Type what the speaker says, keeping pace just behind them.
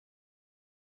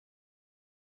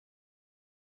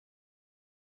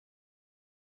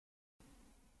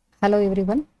Hello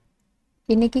everyone.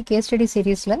 இன்னைக்கு case study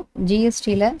சீரீஸ்ல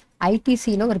ஜிஎஸ்டில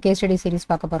ஐடிசில ஒரு கேஸ் ஸ்டடி சீரீஸ்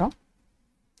பார்க்க போறோம்.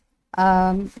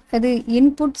 இது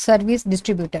இன்புட் சர்வீஸ்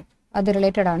டிஸ்ட்ரிபியூட்டர் அது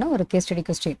ரிலேட்டடான ஒரு கேஸ் ஸ்டடி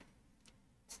கொஸ்டின்.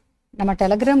 நம்ம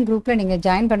டெலகிராம் குரூப்ல நீங்க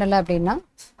ஜாயின் பண்ணல அப்படின்னா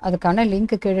அதுக்கான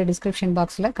லிங்க் கீழே டிஸ்கிரிப்ஷன்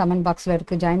பாக்ஸ்ல கமெண்ட் பாக்ஸ்ல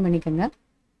இருக்கு, ஜாயின் பண்ணிக்கோங்க.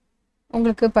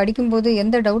 உங்களுக்கு படிக்கும்போது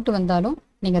எந்த டவுட் வந்தாலும்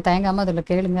நீங்க தயங்காம அதில்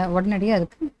கேளுங்க, உடனடியாக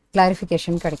அதுக்கு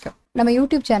கிளாரிஃபிகேஷன் கிடைக்கும். நம்ம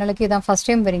யூடியூப் சேனலுக்கு இதான் ஃபர்ஸ்ட்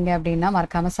டைம் வரீங்க அப்படின்னா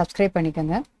மறக்காம சப்ஸ்கிரைப்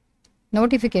பண்ணிக்கோங்க,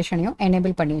 நோட்டிஃபிகேஷனையும்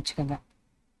எனேபிள் பண்ணி வச்சுக்கோங்க.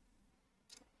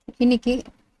 இன்னைக்கு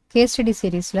கேஸ் ஸ்டடி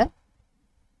சீரீஸில்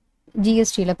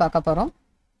ஜிஎஸ்டியில் பார்க்க போகிறோம்.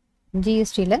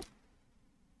 ஜிஎஸ்டியில்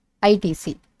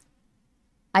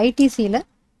ஐடிசியில்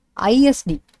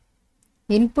ஐஎஸ்டி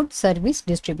இன்புட் சர்வீஸ்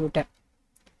டிஸ்ட்ரிபியூட்டர்.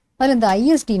 அதில் இந்த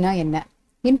ஐஎஸ்டினா என்ன,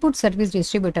 இன்புட் சர்வீஸ்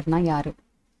டிஸ்ட்ரிபியூட்டர்னா யார்,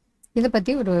 இதை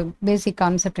பற்றி ஒரு பேசிக்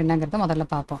கான்செப்ட் என்னங்கிறத முதல்ல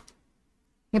பார்ப்போம்.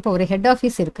 இப்போ ஒரு ஹெட்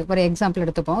ஆஃபீஸ் இருக்குது, ஒரு எக்ஸாம்பிள்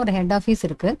எடுத்துப்போம். ஒரு ஹெட் ஆஃபீஸ்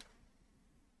இருக்குது,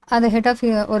 அந்த ஹெட்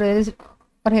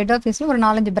ஆஃபீஸில் ஒரு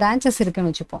 4-5 பிரான்ச்சஸ் இருக்குதுன்னு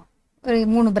வச்சுப்போம். ஒரு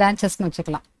 3 பிரான்ச்சஸ்ன்னு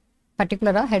வச்சுக்கலாம்.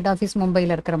 பர்டிகுலராக ஹெட் ஆஃபீஸ்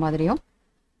மும்பையில் இருக்கிற மாதிரியும்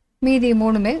மீதி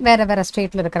 3மே வேறு வேறு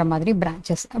ஸ்டேட்டில் இருக்கிற மாதிரி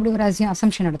பிரான்ச்சஸ், அப்படி ஒரு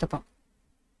அசம்ஷன் எடுத்துப்போம்.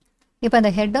 இப்போ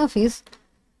அந்த ஹெட் ஆஃபீஸ்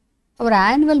ஒரு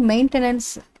ஆனுவல் மெயின்டெனன்ஸ்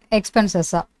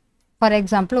எக்ஸ்பென்சஸாக, ஃபார்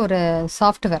எக்ஸாம்பிள் ஒரு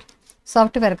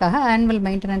சாஃப்ட்வேருக்காக annual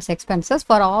maintenance expenses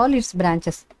for all it's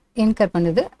branches in her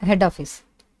பண்ணுது ஹெட் ஆஃபீஸ்.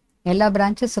 எல்லா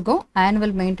பிரான்ச்சஸுக்கும்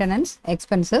annual maintenance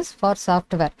expenses for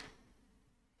software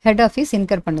head office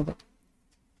in her பண்ணுது.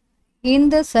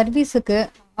 இந்த சர்வீஸுக்கு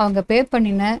அவங்க பே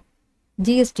பண்ணின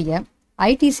ஜிஎஸ்டியை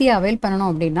ஐடிசியை அவைல் பண்ணணும்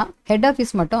அப்படின்னா ஹெட்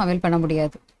ஆஃபீஸ் மட்டும் அவைல் பண்ண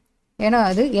முடியாது. ஏன்னா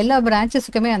அது எல்லா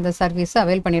பிரான்ச்சஸுக்குமே அந்த சர்வீஸை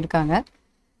அவைல் பண்ணியிருக்காங்க.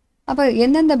 அப்போ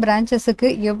எந்தெந்த பிரான்ச்சஸுக்கு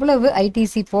எவ்வளவு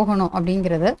ஐடிசி போகணும்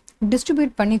அப்படிங்கிறத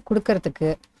டிஸ்ட்ரிபியூட் பண்ணி கொடுக்கறதுக்கு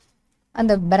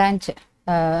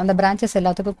அந்த பிரான்ச்சஸ்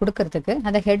எல்லாத்துக்கும் கொடுக்கறதுக்கு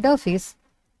அந்த ஹெட் ஆஃபீஸ்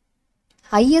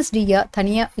ஐஎஸ்டியாக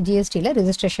தனியாக ஜிஎஸ்டியில்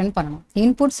ரெஜிஸ்ட்ரேஷன் பண்ணணும்.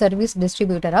 இன்புட் சர்வீஸ்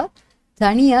டிஸ்ட்ரிபியூட்டராக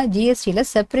தனியாக ஜிஎஸ்டியில்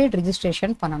செப்பரேட்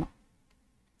ரெஜிஸ்ட்ரேஷன் பண்ணணும்.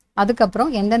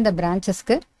 அதுக்கப்புறம் எந்தெந்த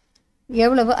பிரான்ச்சஸ்க்கு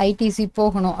எவ்வளவு ஐடிசி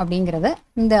போகணும் அப்படிங்கிறத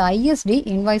இந்த ஐஎஸ்டி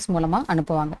இன்வாய்ஸ் மூலமாக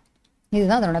அனுப்புவாங்க.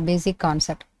 இதுதான் அதனோட பேசிக்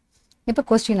கான்செப்ட். இப்போ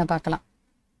கொஸ்டினை பார்க்கலாம்.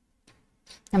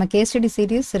 நம்ம கேஸ் ஸ்டடி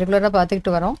சீரீஸ் ரெகுலராக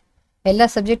பார்த்துக்கிட்டு வரோம், எல்லா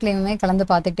சப்ஜெக்ட்லேயுமே கலந்து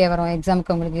பார்த்துக்கிட்டே வரோம்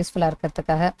எக்ஸாமுக்கு உங்களுக்கு யூஸ்ஃபுல்லாக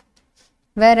இருக்கிறதுக்காக.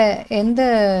 வேறு எந்த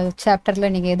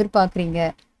சாப்டரில் நீங்கள் எதிர்பார்க்குறீங்க,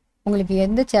 உங்களுக்கு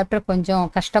எந்த சாப்டர் கொஞ்சம்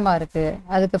கஷ்டமாக இருக்குது,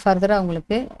 அதுக்கு ஃபர்தராக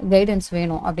உங்களுக்கு கைடன்ஸ்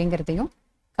வேணும் அப்படிங்கிறதையும்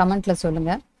கமெண்ட்டில்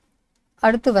சொல்லுங்கள்.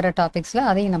 அடுத்து வர டாபிக்ஸில்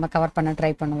அதையும் நம்ம கவர் பண்ண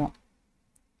ட்ரை பண்ணுவோம்.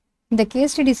 இந்த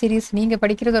கேஸ் ஸ்டடி சீரீஸ் நீங்கள்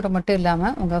படிக்கிறதோட மட்டும்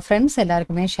இல்லாமல் உங்கள் ஃப்ரெண்ட்ஸ்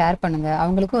எல்லாருக்குமே ஷேர் பண்ணுங்கள்,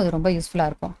 அவங்களுக்கும் அது ரொம்ப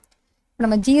யூஸ்ஃபுல்லாக இருக்கும்.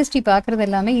 நம்ம ஜிஎஸ்டி பார்க்குறது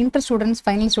எல்லாமே இன்டர் ஸ்டூடெண்ட்ஸ்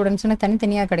ஃபைனல் ஸ்டூடெண்ட்ஸ்னு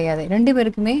தனித்தனியாக கிடையாது, 2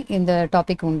 பேருக்குமே இந்த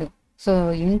டாபிக் உண்டு. So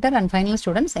inter and final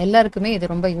students எல்லாருக்குமே இது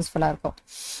ரொம்ப யூஸ்ஃபுல்லாக இருக்கும்.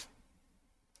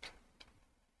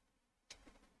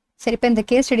 சரி, இப்போ இந்த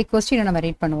கேஸ் ஸ்டடி கொஸ்டினை நம்ம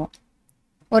ரீட் பண்ணுவோம்.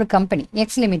 ஒரு கம்பெனி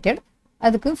எக்ஸ் லிமிடெட்,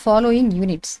 அதுக்கு ஃபாலோயிங்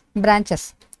யூனிட்ஸ் பிரான்ச்சஸ்,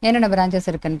 என்னென்ன பிரான்ச்சஸ்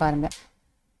இருக்குன்னு பாருங்கள்.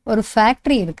 ஒரு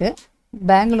ஃபேக்ட்ரி இருக்குது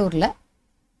பெங்களூர்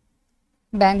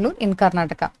இன்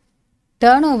கர்நாடகா.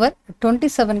 டர்ன் ஓவர்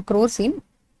 27 crores இன்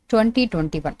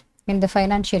 2021. இந்த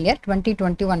ஃபைனான்ஷியல் இயர்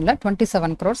 2021ல்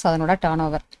 27 crores அதனோட டர்ன்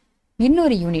ஓவர்.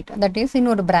 இன்னொரு யூனிட், தட் இஸ்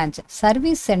இன்னொரு branch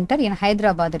service centre in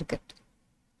Hyderabad இருக்கு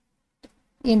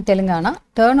இன் Telangana.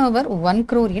 Turn over 1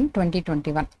 crore in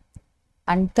 2021.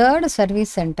 And third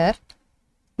service centre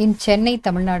in Chennai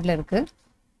தமிழ்நாட்டில் இருக்கு.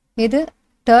 இது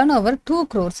டர்ன் ஓவர் 2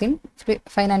 crores இன்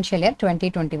ஃபைனான்ஷியல் இயர்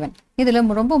 2021. இதில்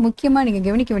ரொம்ப முக்கியமாக நீங்கள்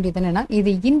கவனிக்க வேண்டியது என்னென்னா,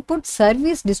 இது இன்புட்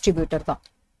சர்வீஸ் டிஸ்ட்ரிபியூட்டர் தான்.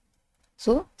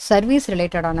 ஸோ சர்வீஸ்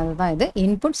ரிலேட்டடானது தான் இது,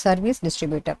 இன்புட் சர்வீஸ்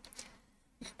டிஸ்ட்ரிபியூட்டர்.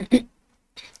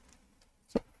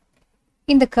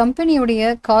 இந்த கம்பெனியுடைய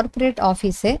கார்பரேட்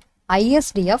ஆஃபீஸே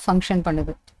ஐஎஸ்டியாக ஃபங்க்ஷன்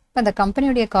பண்ணுது. இப்போ அந்த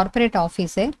கம்பெனியுடைய கார்பரேட்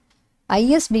ஆஃபீஸே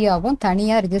ஐஎஸ்டியாகவும்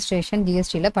தனியாக ரிஜிஸ்ட்ரேஷன்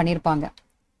ஜிஎஸ்டியில் பண்ணியிருப்பாங்க.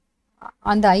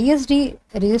 அந்த ஐஎஸ்டி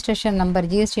ரிஜிஸ்ட்ரேஷன் நம்பர்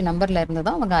ஜிஎஸ்டி நம்பரில் இருந்து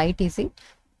தான் அவங்க ஐடிசி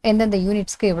எந்தெந்த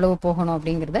யூனிட்ஸ்க்கு எவ்வளவு போகணும்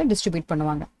அப்படிங்கிறத டிஸ்ட்ரிபியூட்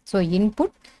பண்ணுவாங்க. So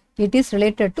input it is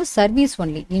related to service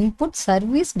only, input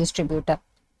service distributor.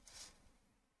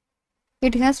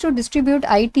 It has to distribute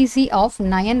ITC of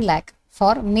 9 lakh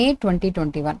for May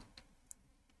 2021.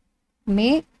 May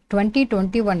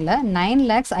 2021ல் 9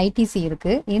 lakhs ITC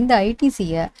இருக்குது. இந்த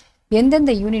ஐடிசியை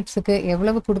எந்தெந்த யூனிட்ஸுக்கு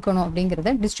எவ்வளவு கொடுக்கணும்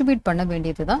அப்படிங்கிறத டிஸ்ட்ரிபியூட் பண்ண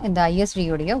வேண்டியது தான் இந்த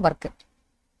ஐஎஸ்டியோடைய ஒர்க்கு.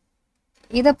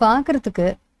 இதை பார்க்குறதுக்கு,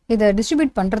 இதை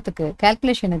டிஸ்ட்ரிபியூட் பண்ணுறதுக்கு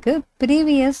கேல்குலேஷனுக்கு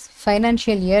previous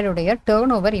financial இயருடைய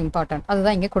turn over important,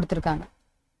 அதுதான் இங்கே கொடுத்துருக்காங்க.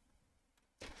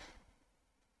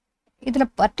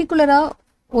 இதில் பர்டிகுலராக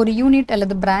ஒரு யூனிட்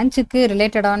அல்லது பிரான்ச்சுக்கு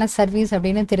ரிலேட்டடான சர்வீஸ்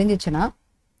அப்படின்னு தெரிஞ்சிச்சுன்னா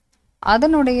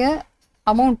அதனுடைய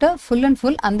அமௌண்ட்டை ஃபுல் அண்ட்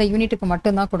ஃபுல் அந்த யூனிட்டுக்கு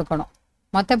மட்டும்தான் கொடுக்கணும்.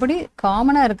 மற்றபடி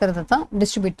காமனாக இருக்கிறத தான்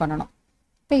டிஸ்ட்ரிபியூட் பண்ணணும்.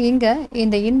 இப்போ இங்கே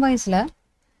இந்த இன்வாய்ஸில்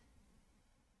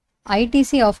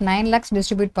ITC of 9 lakhs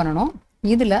distribute பண்ணணும்.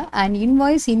 இதில் an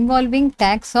invoice involving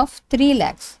tax of 3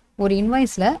 lakhs. ஒரு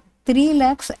இன்வாய்ஸில் 3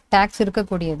 lakhs டேக்ஸ்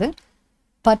இருக்கக்கூடியது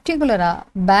பர்டிகுலராக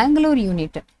பெங்களூர்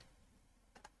யூனிட்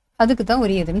அதுக்கு தான்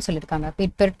உரியதுன்னு சொல்லியிருக்காங்க.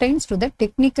 It பெர்டைன்ஸ் to the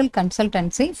technical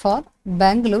consultancy for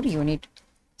Bangalore unit.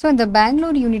 So இந்த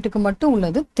பெங்களூர் யூனிட்டுக்கு மட்டும்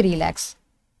உள்ளது 3 lakhs.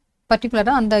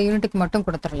 பர்டிகுலராக அந்த யூனிட்டுக்கு மட்டும்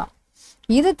கொடுத்துடலாம்.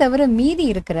 இதை தவிர மீதி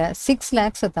இருக்கிற 6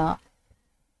 lakhs தான்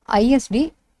ஐஎஸ்டி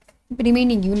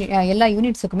ரிமைனிங் எல்லா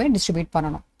யூனிட்ஸுக்குமே டிஸ்ட்ரிபியூட்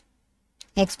பண்ணணும்.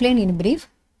 Explain in brief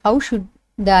how should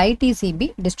the ITC B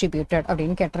distributed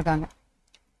அப்படின்னு கேட்டிருக்காங்க.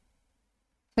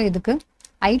 ஸோ இதுக்கு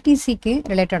ஐடிசிக்கு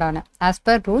ரிலேட்டடான as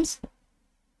per rules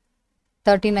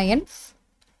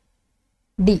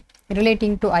 39D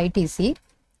relating to ITC,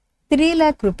 3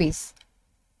 lakh rupees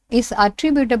is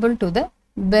attributable to the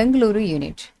Bengaluru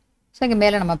unit. So இங்கே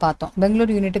மேலே நம்ம பார்த்தோம்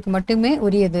பெங்களூரு யூனிட்டுக்கு மட்டுமே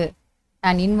உரியது.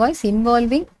 அண்ட் இன்வாய்ஸ்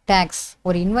இன்வால்விங் டேக்ஸ்,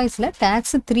 ஒரு இன்வாய்ஸில்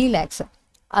டேக்ஸ் 3 lakhs,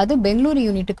 அது பெங்களூரு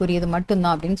யூனிட்டுக்கு உரியது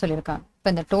மட்டும்தான் அப்படின்னு சொல்லியிருக்காங்க. இப்போ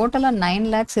இந்த டோட்டலாக 9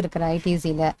 lakhs இருக்கிற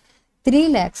ஐடிசியில் 3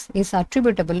 lakhs is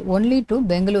அட்ரிபியூட்டபிள் only to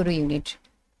Bengaluru unit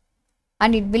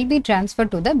and it will be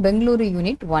transfer to the Bengaluru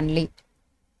unit only.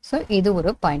 So இது ஒரு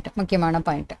பாயிண்ட், முக்கியமான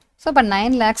பாயிண்ட். ஸோ இப்போ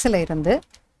 9 lakhsல இருந்து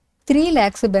 3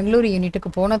 lakhs பெங்களூரு யூனிட்டுக்கு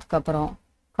போனதுக்கப்புறம்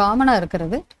காமனாக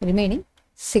இருக்கிறது ரிமைனிங்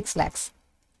 6 lakhs.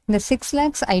 இந்த 6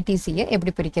 lakhs ஐடிசியை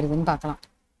எப்படி பிரிக்கிறதுன்னு பார்க்கலாம்.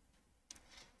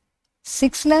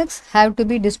 6 lakhs have to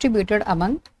be distributed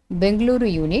among Bengaluru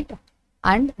unit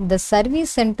and the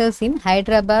service centers in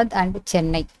Hyderabad and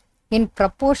Chennai in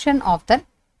proportion of the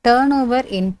turnover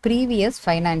in previous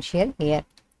financial year.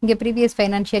 இங்கே ப்ரீவியஸ்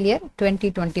ஃபைனான்ஷியல் இயர்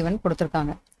 2021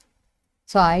 கொடுத்துருக்காங்க.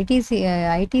 So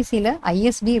ஐடிசியில்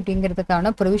ISD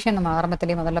அப்படிங்கிறதுக்கான provision நம்ம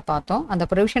ஆரம்பத்திலே முதல்ல பார்த்தோம். அந்த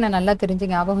ப்ரொவிஷனை நல்லா தெரிஞ்சு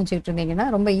ஞாபகம் வச்சுக்கிட்டு இருந்தீங்கன்னா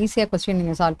ரொம்ப ஈஸியாக கொஸ்டின்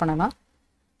நீங்கள் சால்வ் பண்ணலாம்.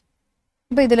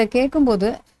 இப்போ இதில் கேட்கும்போது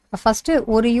ஃபஸ்ட்டு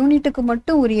ஒரு யூனிட்டுக்கு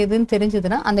மட்டும் உரியதுன்னு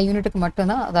தெரிஞ்சதுன்னா அந்த யூனிட்டுக்கு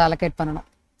மட்டும்தான் அதை அலோகேட் பண்ணணும்.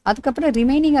 அதுக்கப்புறம்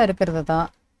ரிமைனிங்காக இருக்கிறது தான்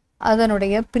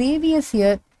அதனுடைய ப்ரீவியஸ்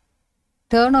இயர்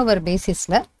டேர்ன் ஓவர்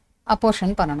பேசிஸில்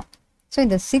அப்போர்ஷன் பண்ணணும். ஸோ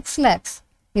இந்த 6 lakhs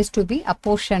is to be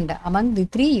apportioned among the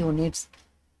 3 units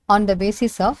on the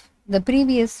basis of the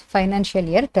previous financial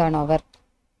year turnover.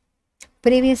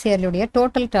 previous year உடைய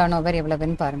total turnover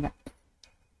எவ்வளவுன்னு பாருங்க.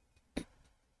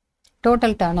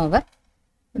 total turnover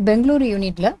பெங்களூரு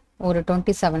யூனிட்ல ஒரு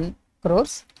 27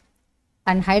 crores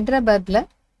and ஹைதராபாத்ல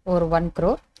ஒரு 1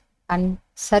 crore and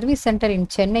service centre in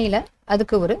சென்னையில்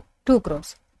அதுக்கு ஒரு 2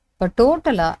 crores. இப்போ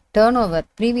டோட்டலாக டேர்ன் ஓவர்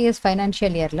ப்ரீவியஸ்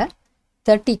ஃபைனான்ஷியல் இயரில்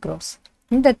 30 crores.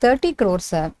 இந்த 30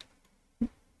 crores-ஐ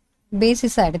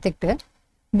பேசிஸாக எடுத்துக்கிட்டு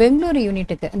பெங்களூரு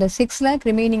யூனிட்டுக்கு இந்த 6 lakh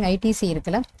ரிமைனிங் ஐடிசி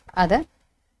இருக்குல்ல அதை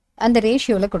அந்த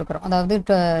ரேஷியோவில் கொடுக்குறோம். அதாவது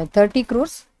 30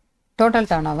 crores டோட்டல்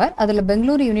டர்ன் ஓவர், அதில்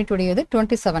பெங்களூரு யூனிட் உடையது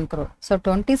 27 crore. So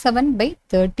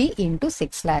 27/30 into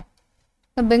 6 lakh.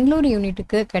 இப்போ பெங்களூரு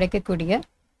யூனிட்டுக்கு கிடைக்கக்கூடிய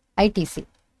ஐடிசி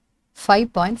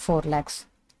 5.4 lakhs.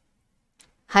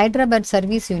 ஹைதராபாத்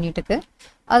சர்வீஸ் யூனிட்டுக்கு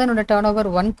அதனோட டர்ன்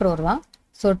ஓவர் 1 crore தான்.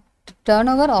 So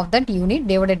turnover of that unit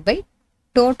divided by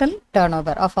total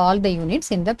turnover of all the units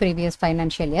in the previous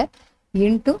financial year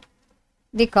into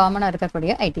the common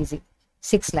இருக்கக்கூடிய ITC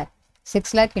 6 lakh.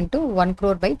 6 lakh into 1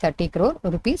 crore by 30 crore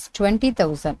rupees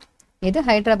 20,000. இது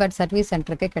Hyderabad service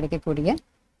சென்டருக்கு கிடைக்கக்கூடிய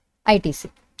ITC.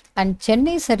 And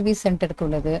Chennai service சென்டருக்கு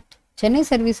உள்ளது, Chennai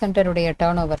service சென்டருடைய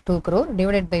turn over 2 crore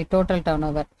divided by total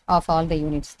turnover of all the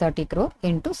units 30 crore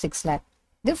into 6 lakh.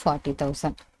 இது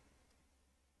 40,000.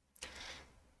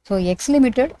 So X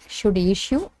Limited should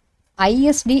issue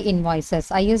ISD invoices.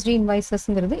 ISD invoices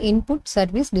is Input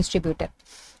Service Distributor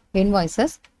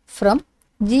invoices from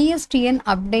GSTN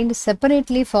obtained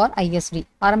separately for ISD.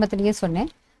 ஆரம்பத்திலேயே சொன்னேன்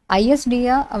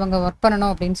ஐஎஸ்டியா அவங்க work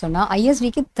பண்ணணும் அப்படின்னு சொன்னால்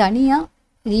ஐஎஸ்டிக்கு தனியாக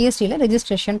ஜிஎஸ்டியில்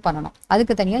registration பண்ணணும்,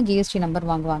 அதுக்கு தனியாக ஜிஎஸ்டி நம்பர்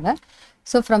வாங்குவாங்க.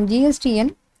 So from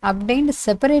GSTN obtained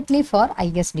separately for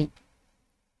ISD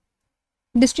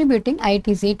distributing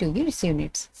ITC to its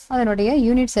units. அதனுடைய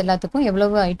யூனிட்ஸ் எல்லாத்துக்கும்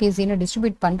எவ்வளவு ஐடிசின்னு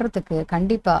டிஸ்ட்ரிபியூட் பண்ணுறதுக்கு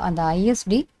கண்டிப்பாக அந்த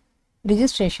ஐஎஸ்டி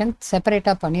ரிஜிஸ்ட்ரேஷன்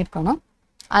செப்பரேட்டாக பண்ணியிருக்கணும்.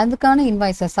 அதுக்கான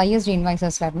இன்வாய்சஸ் ஐஎஸ்டி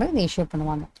இன்வாய்சஸில் இருந்து இதை இஷ்யூ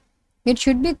பண்ணுவாங்க. It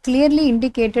should be clearly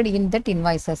indicated in that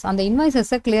invoices. அந்த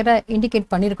இன்வாய்சஸை கிளியராக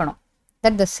இண்டிகேட் பண்ணியிருக்கணும்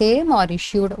that the same R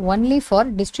issued only for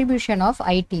distribution of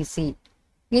ITC.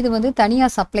 இது வந்து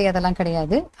தனியாக சப்ளை அதெல்லாம்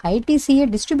கிடையாது, ஐடிசியை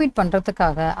டிஸ்ட்ரிபியூட்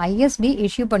பண்ணுறதுக்காக ஐஎஸ்டி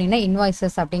இஷ்யூ பண்ணின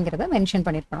இன்வாய்சஸ் அப்படிங்கிறத மென்ஷன்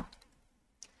பண்ணியிருக்கணும்.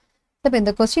 இப்போ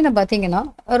இந்த கொஸ்டினை பார்த்தீங்கன்னா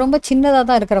ரொம்ப சின்னதாக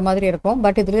தான் இருக்கிற மாதிரி இருக்கும்,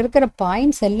 பட் இதில் இருக்கிற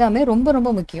பாயிண்ட்ஸ் எல்லாமே ரொம்ப ரொம்ப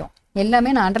முக்கியம். எல்லாமே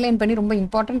நான் அண்டர்லைன் பண்ணி ரொம்ப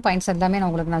இம்பார்ட்டன்ட் பாயிண்ட்ஸ் எல்லாமே நான்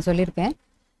உங்களுக்கு சொல்லியிருக்கேன்.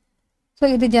 ஸோ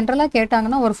இது ஜென்ரலாக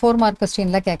கேட்டாங்கன்னா ஒரு 4 மார்க்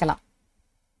கொஸ்டினில் கேட்கலாம்,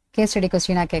 கேஸ் ஸ்டடி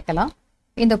கொஸ்டினாக கேட்கலாம்.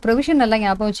 இந்த ப்ரொவிஷன் நல்லா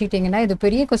ஞாபகம் வச்சுக்கிட்டிங்கன்னா இது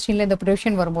பெரிய கொஸ்டினில் இந்த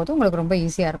ப்ரொவிஷன் வரும்போது உங்களுக்கு ரொம்ப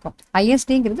ஈஸியாக இருக்கும்.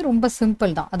 ஐஎஸ்டிங்கிறது ரொம்ப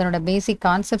சிம்பிள் தான். அதனோட பேசிக்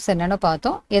கான்செப்ட்ஸ் என்னென்னு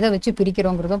பார்த்தோம், எதை வச்சு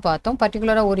பிரிக்கிறோங்கிறதும் பார்த்தோம்.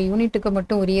 பர்டிகுலராக ஒரு யூனிட்டுக்கு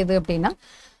மட்டும் உரியது அப்படின்னா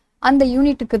அந்த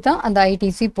யூனிட்டுக்கு தான் அந்த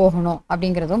ஐடிசி போகணும்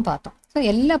அப்படிங்கிறதும் பார்த்தோம். ஸோ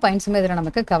எல்லா பாயிண்ட்ஸுமே இதில்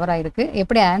நமக்கு கவர் ஆகிருக்கு.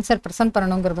 எப்படி ஆன்சர் ப்ரெசென்ட்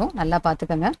பண்ணணுங்கிறதும் நல்லா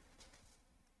பார்த்துக்கோங்க.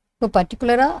 இப்போ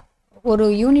பர்டிகுலராக ஒரு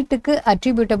யூனிட்டுக்கு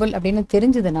அட்ரிபியூட்டபிள் அப்படின்னு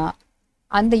தெரிஞ்சதுன்னா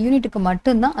அந்த யூனிட்டுக்கு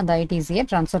மட்டும்தான் அந்த ஐடிசியை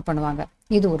ட்ரான்ஸ்ஃபர் பண்ணுவாங்க.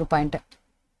 இது ஒரு பாயிண்ட்டு.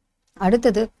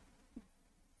 அடுத்தது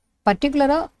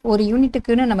பர்டிகுலராக ஒரு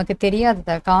யூனிட்டுக்குன்னு நமக்கு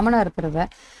தெரியாததை காமனாக இருக்கிறத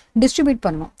டிஸ்ட்ரிபியூட்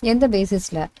பண்ணணும். எந்த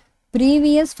பேசிஸில்?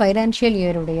 ப்ரீவியஸ் ஃபைனான்ஷியல்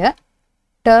இயருடைய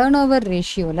டேர்ன் ஓவர்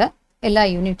ரேஷியோவில் எல்லா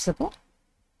யூனிட்ஸுக்கும்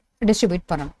டிஸ்ட்ரிபியூட்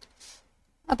பண்ணணும்.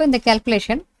 அப்போ இந்த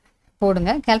கேல்குலேஷன்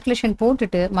போடுங்க. கேல்குலேஷன்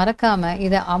போட்டுட்டு மறக்காமல்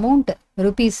இதை அமௌண்ட்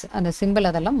ருபீஸ் அந்த சிம்பிள்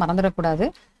அதெல்லாம் மறந்துடக்கூடாது.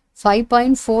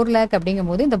 5.4 lakh அப்படிங்கும்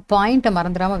போது இந்த பாயிண்ட்டை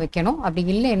மறந்துடாமல் வைக்கணும். அப்படி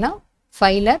இல்லைன்னா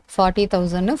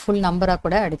 5,40,000 ஃபுல் நம்பராக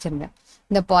கூட அடிச்சிருங்க.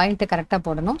 இந்த பாயிண்ட்டை கரெக்டாக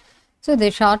போடணும். ஸோ இது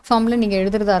ஷார்ட் ஃபார்மில் நீங்கள்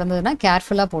எழுதுறதா இருந்ததுன்னா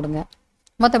கேர்ஃபுல்லாக போடுங்க.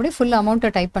 மற்றபடி ஃபுல்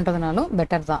அமௌண்ட்டை டைப் பண்ணுறதுனாலும்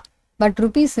பெட்டர் தான். பட்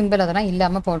ருபீஸ் சிம்பிள் அதெல்லாம்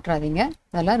இல்லாமல் போட்டுறாதீங்க.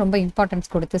 அதெல்லாம் ரொம்ப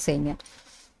இம்பார்ட்டன்ஸ் கொடுத்து செய்யுங்க.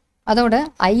 அதோட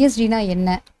ஐஎஸ்டினா என்ன,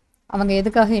 அவங்க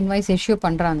எதுக்காக இன்வாய்ஸ் இஷ்யூ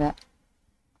பண்ணுறாங்க,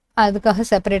 அதுக்காக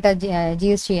செப்பரேட்டாக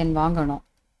ஜிஎஸ்டிஎன் வாங்கணும்,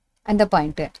 அந்த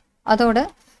பாயிண்ட்டு. அதோட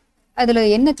அதில்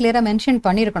என்ன கிளியராக மென்ஷன்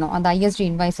பண்ணியிருக்கணும் அந்த ISD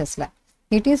இன்வாய்ஸஸில்,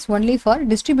 it is only for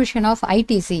distribution of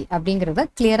ITC அப்படிங்கிறத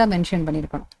கிளியராக மென்ஷன்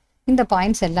பண்ணியிருக்கணும். இந்த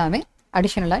பாயிண்ட்ஸ் எல்லாமே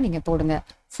அடிஷ்னலாக நீங்கள் போடுங்க.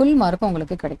 ஃபுல் மார்க்கும்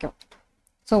உங்களுக்கு கிடைக்கும்.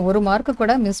 ஸோ ஒரு மார்க்கு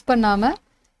கூட மிஸ் பண்ணாமல்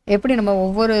எப்படி நம்ம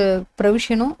ஒவ்வொரு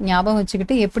ப்ரொவிஷனும் ஞாபகம்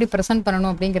வச்சுக்கிட்டு எப்படி ப்ரெசென்ட்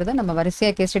பண்ணணும் அப்படிங்கிறத நம்ம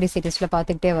வரிசையாக கேஸ் ஸ்டடி சீரீஸில்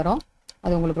பார்த்துக்கிட்டே வரோம்.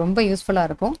 அது உங்களுக்கு ரொம்ப யூஸ்ஃபுல்லாக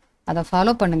இருக்கும். அதை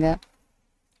ஃபாலோ பண்ணுங்கள்.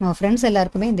 உங்கள் ஃப்ரெண்ட்ஸ்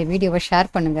எல்லாருக்குமே இந்த வீடியோவை ஷேர்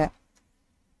பண்ணுங்கள்.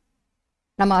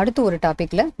 நம்ம அடுத்து ஒரு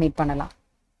டாப்பிக்கில் மீட் பண்ணலாம்.